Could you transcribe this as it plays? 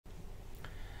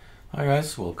Hi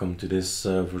guys, welcome to this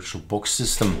VirtualBox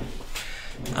system.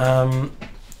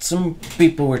 Some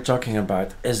people were talking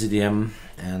about SDDM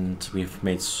and we've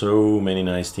made so many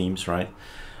nice themes, right?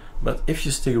 But if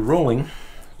you stay rolling,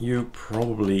 you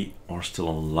probably are still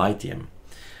on Lightdm.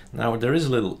 Now there is a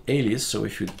little alias, so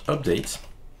if you update,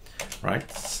 right?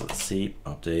 So let's see,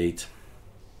 update.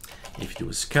 If you do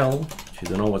a scal, if you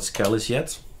don't know what scal is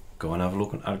yet, go and have a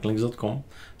look on ArcoLinux.com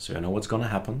so you know what's gonna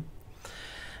happen.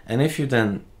 And if you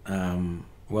then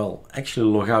well, actually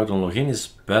log out and log in is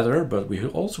better, but we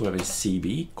also have a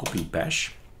CB, copy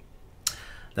bash.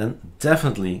 Then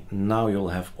definitely now you'll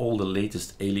have all the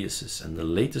latest aliases, and the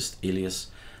latest alias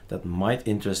that might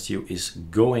interest you is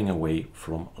going away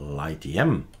from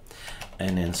Lightdm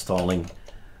and installing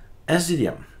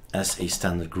SDDM as a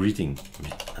standard greeting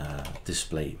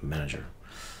display manager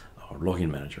or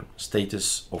login manager.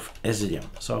 Status of SDDM.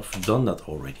 So I've done that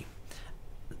already.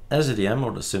 SDDM,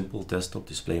 or the simple desktop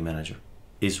display manager,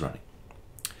 is running.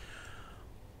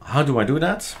 How do I do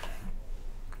that?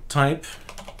 Type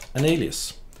an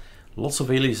alias. Lots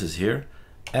of aliases here.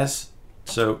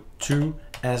 So to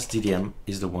SDDM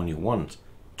is the one you want.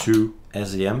 To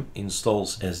SDDM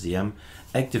installs SDDM,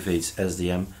 activates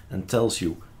SDDM, and tells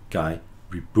you, guy,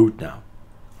 reboot now.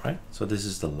 Right? So this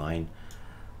is the line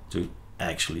to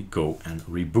actually go and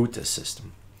reboot this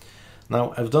system.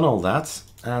 Now I've done all that,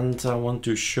 and I want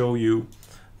to show you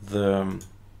the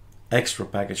extra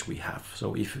package we have.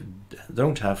 So if you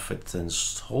don't have it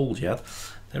installed yet,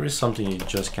 there is something you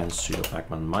just can sudo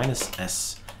pacman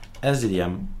 -s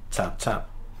sddm tab,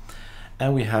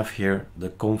 and we have here the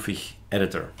config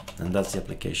editor, and that's the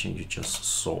application you just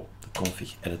saw. The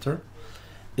config editor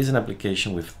is an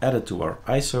application we've added to our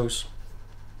ISOs,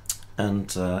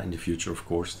 and in the future, of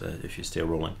course, if you stay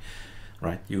rolling,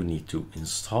 right, you need to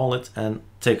install it and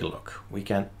take a look. We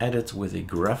can edit with a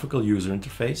graphical user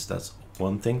interface. That's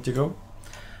one thing to go.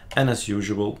 And as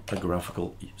usual, a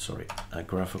graphical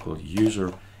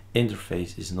user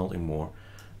interface is nothing more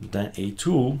than a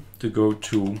tool to go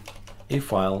to a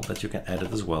file that you can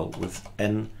edit as well with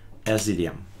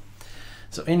SDDM.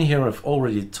 So in here, I've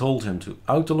already told him to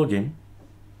auto login.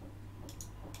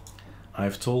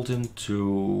 I've told him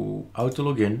to auto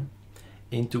login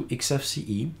into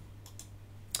XFCE,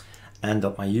 and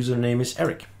that my username is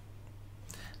Eric.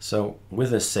 So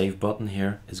with a save button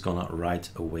here, it's gonna write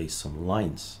away some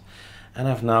lines. And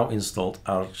I've now installed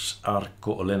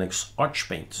ArcoLinux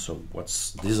ArchPaint. So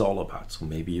what's this all about? So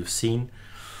maybe you've seen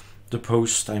the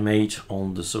post I made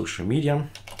on the social media,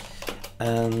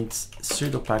 and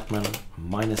sudo pacman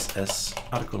 -s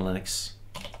ArcoLinux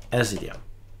SDDM.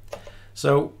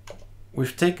 So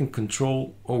we've taken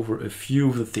control over a few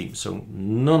of the themes. So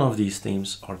none of these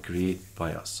themes are created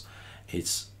by us.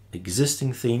 It's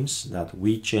existing themes that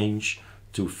we change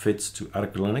to fit to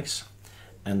ArcoLinux,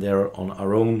 and they're on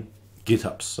our own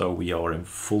GitHubs, so we are in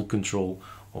full control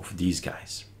of these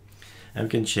guys. And we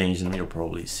can change them. You'll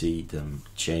probably see them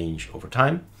change over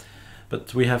time,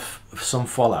 but we have some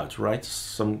fallout, right?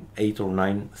 Some 8 or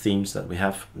 9 themes that we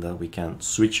have that we can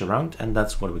switch around, and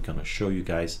that's what we're going to show you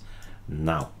guys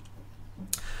now.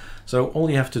 So all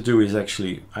you have to do is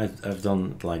actually, I've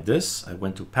done it like this. I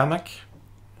went to PAMAC,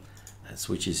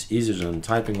 which is easier than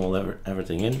typing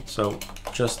everything in. So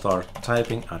just start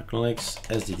typing ArcoLinux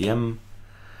SDDM,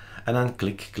 and then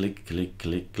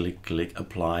click,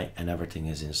 apply, and everything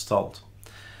is installed.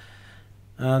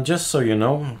 Just so you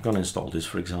know, I'm gonna install this,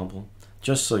 for example.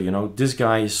 Just so you know, this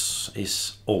guy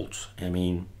is old. I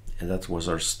mean, that was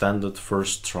our standard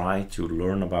first try to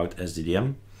learn about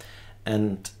SDDM.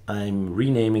 And I'm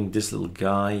renaming this little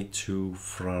guy to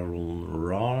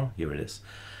Frarunra. Here it is.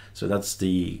 So that's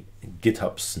the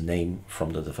GitHub's name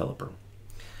from the developer.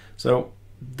 So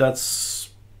that's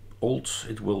old,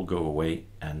 it will go away,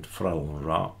 and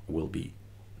Frarunra will be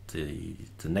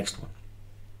the next one.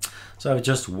 So I have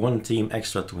just one theme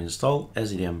extra to install,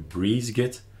 SDDM Breeze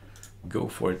Git. Go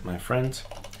for it, my friend.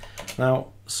 Now,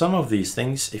 some of these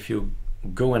things, if you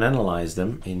go and analyze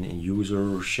them in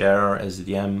user share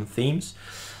SDDM themes,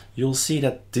 you'll see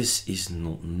that this is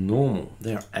not normal.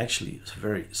 They are actually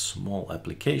very small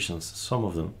applications, some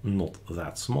of them not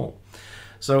that small.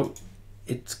 So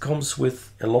it comes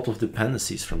with a lot of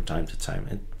dependencies from time to time.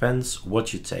 It depends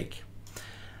what you take.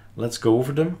 Let's go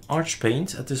over them.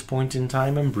 ArchPaint at this point in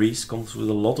time and Breeze comes with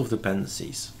a lot of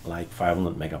dependencies, like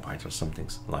 500 megabytes or something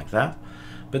like that.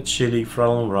 But Chili,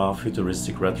 Frarunra,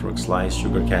 Futuristic, Retro, Slice,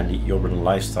 Sugar Candy, Urban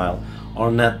Lifestyle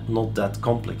are not that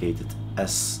complicated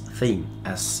as theme,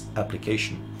 as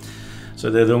application. So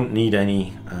they don't need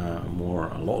any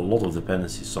a lot of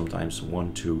dependencies, sometimes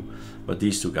 1, 2, but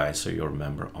these two guys, so you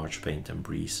remember, ArchPaint and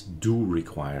Breeze do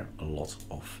require a lot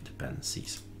of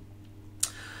dependencies.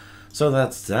 So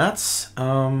that's that.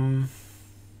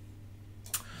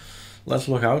 Let's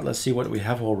log out. Let's see what we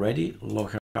have already.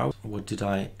 Log out. What did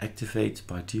I activate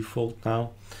by default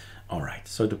now? All right,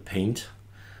 so the paint.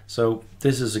 So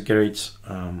this is a great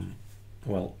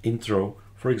well, intro,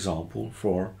 for example,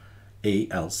 for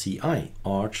ALCI,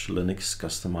 ArcoLinux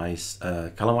Customized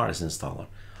Calamares Installer.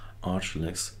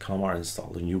 ArcoLinux Calamares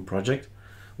Installer, a new project,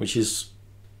 which is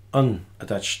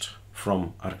unattached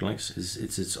from ArcoLinux.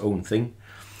 It's its own thing,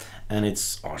 and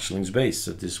it's ArcoLinux based,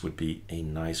 so this would be a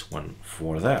nice one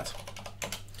for that.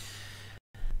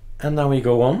 And now we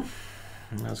go on.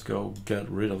 Let's go get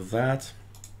rid of that.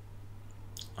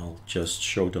 I'll just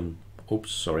show them,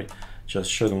 oops, sorry,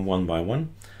 just show them one by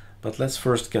one. But let's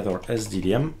first get our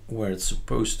SDDM where it's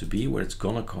supposed to be, where it's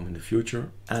gonna come in the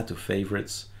future. Add to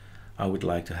favorites. I would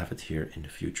like to have it here in the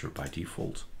future by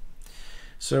default.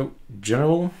 So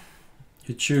general,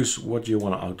 you choose what you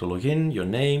want to auto log in, your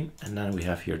name, and then we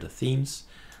have here the themes.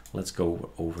 Let's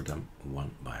go over them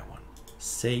one by one.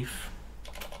 Save.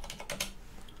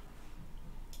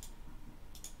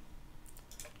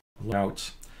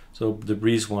 Out. So the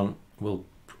Breeze one will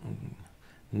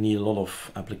need a lot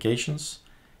of applications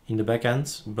in the back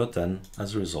end, but then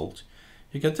as a result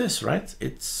you get this, right?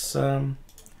 It's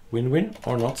win-win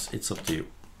or not, it's up to you.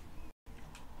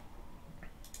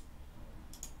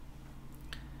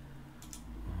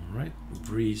 All right,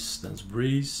 Breeze, that's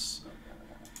Breeze.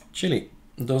 Chili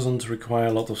doesn't require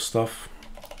a lot of stuff,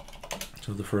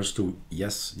 so the first two,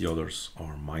 yes, the others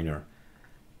are minor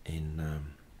in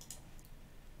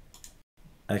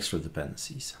extra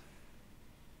dependencies.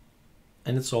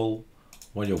 And it's all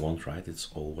what you want, right? It's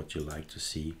all what you like to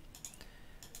see.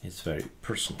 It's very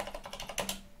personal.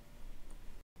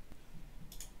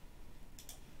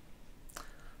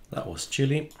 That was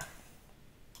Chili.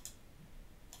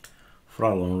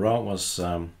 Fraulein Raw was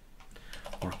our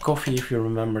coffee, if you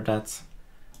remember that,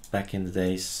 back in the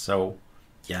days. So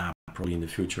yeah, probably in the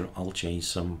future I'll change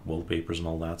some wallpapers and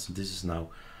all that. So this is now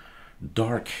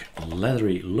dark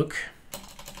leathery look,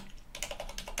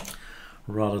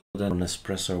 rather than an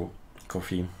espresso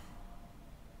coffee.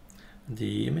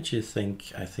 The image I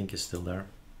think is still there,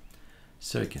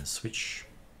 so you can switch.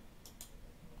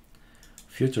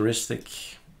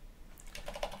 Futuristic.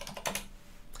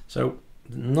 So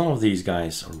none of these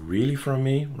guys are really from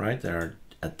me, right? They're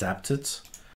adapted.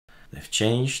 They've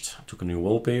changed. Took a new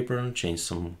wallpaper, changed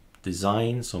some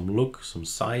design, some look, some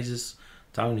sizes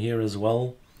down here as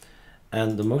well.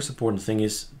 And the most important thing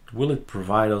is, will it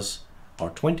provide us our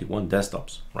 21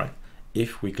 desktops, right?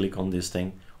 If we click on this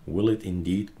thing, will it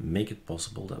indeed make it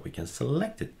possible that we can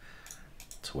select it?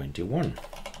 21.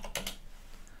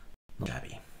 Not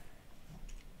shabby.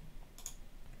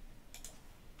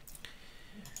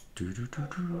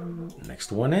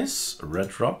 Next one is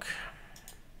Red Rock.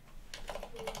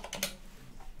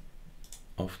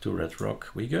 Off to Red Rock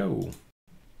we go.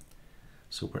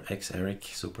 Super X, Eric,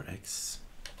 Super X.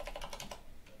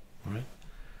 All right,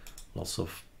 lots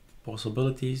of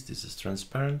possibilities. This is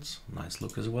transparent, nice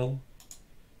look as well.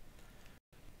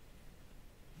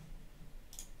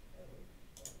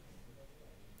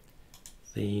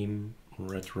 Theme,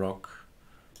 Red Rock,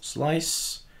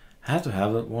 Slice. Had to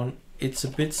have that one. It's a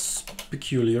bit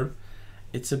peculiar,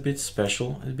 it's a bit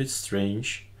special, a bit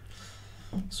strange.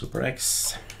 Super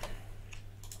X,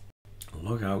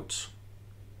 log out.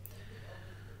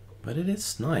 But it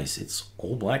is nice. It's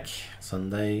all black.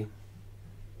 Sunday,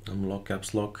 unlock,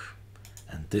 caps lock,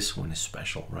 and this one is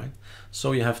special, right?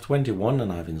 So you have 21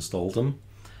 and I've installed them.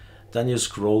 Then you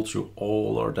scroll through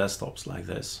all our desktops like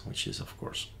this, which is of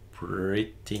course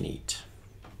pretty neat.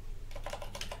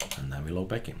 And then we log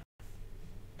back in.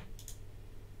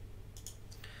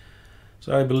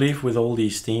 So I believe with all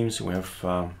these themes we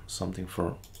have something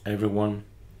for everyone,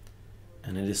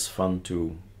 and it is fun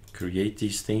to create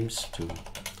these themes.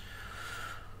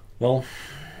 Well,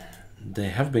 they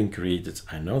have been created,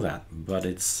 I know that, but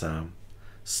it's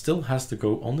still has to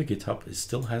go on the GitHub. It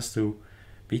still has to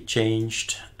be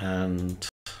changed and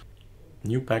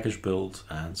new package build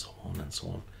and so on and so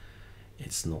on.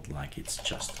 It's not like it's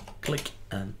just click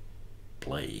and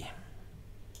play.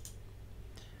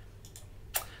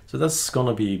 So that's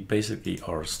gonna be basically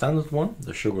our standard one,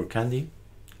 the sugar candy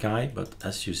guy, but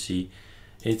as you see,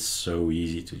 it's so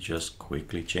easy to just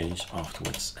quickly change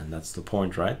afterwards, and that's the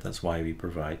point, right? That's why we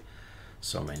provide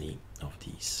so many of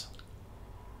these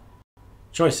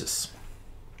choices.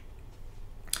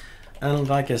 And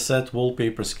like I said,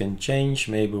 wallpapers can change.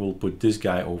 Maybe we'll put this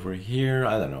guy over here.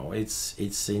 I don't know. It's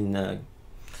in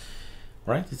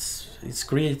right. It's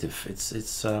creative.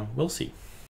 It's we'll see.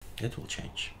 It will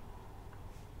change.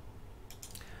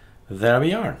 There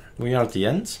we are. We are at the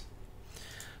end.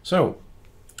 So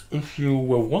if you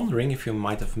were wondering, if you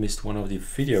might have missed one of the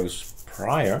videos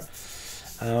prior,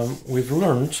 we've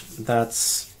learned that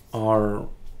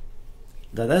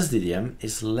SDDM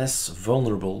is less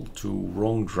vulnerable to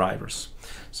wrong drivers.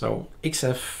 So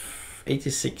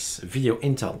XF86 video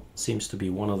intel seems to be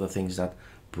one of the things that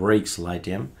breaks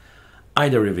Lightdm,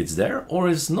 either if it's there or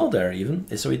it's not there even.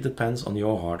 So it depends on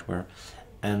your hardware.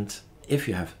 And if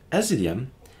you have SDDM,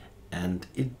 and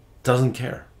it doesn't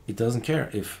care. It doesn't care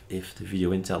if the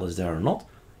video intel is there or not.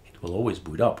 It will always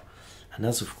boot up. And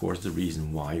that's of course the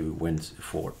reason why we went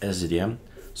for SDDM.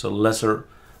 So lesser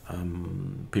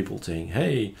people saying,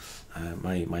 hey,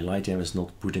 my Lightdm is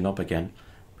not booting up again,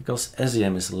 because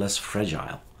SDDM is less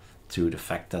fragile to the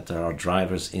fact that there are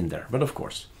drivers in there. But of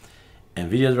course,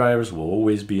 NVIDIA drivers will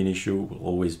always be an issue, will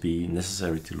always be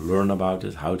necessary to learn about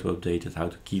it, how to update it, how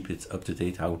to keep it up to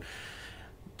date, how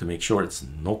to make sure it's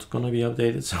not going to be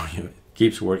updated, so it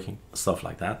keeps working, stuff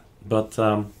like that. But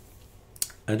I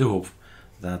do hope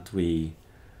that we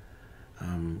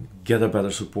get a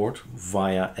better support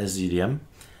via SDDM,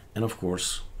 and of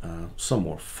course some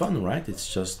more fun, right?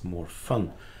 It's just more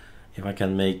fun. If I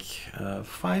can make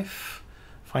five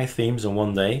themes in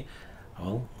one day,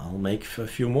 well, I'll make a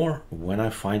few more when I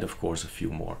find, of course, a few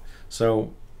more.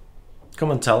 So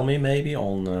come and tell me, maybe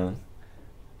on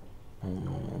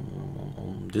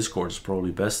Discord is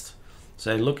probably best.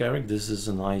 Say, look, Eric, this is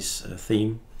a nice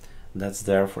theme that's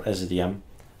there for SDDM,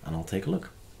 and I'll take a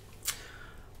look.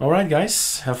 Alright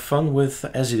guys, have fun with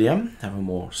SDDM, have a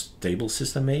more stable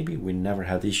system maybe. We never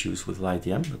had issues with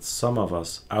Lightdm, but some of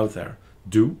us out there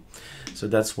do. So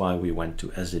that's why we went to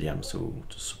SDDM, so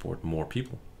to support more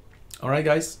people. Alright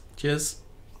guys, cheers!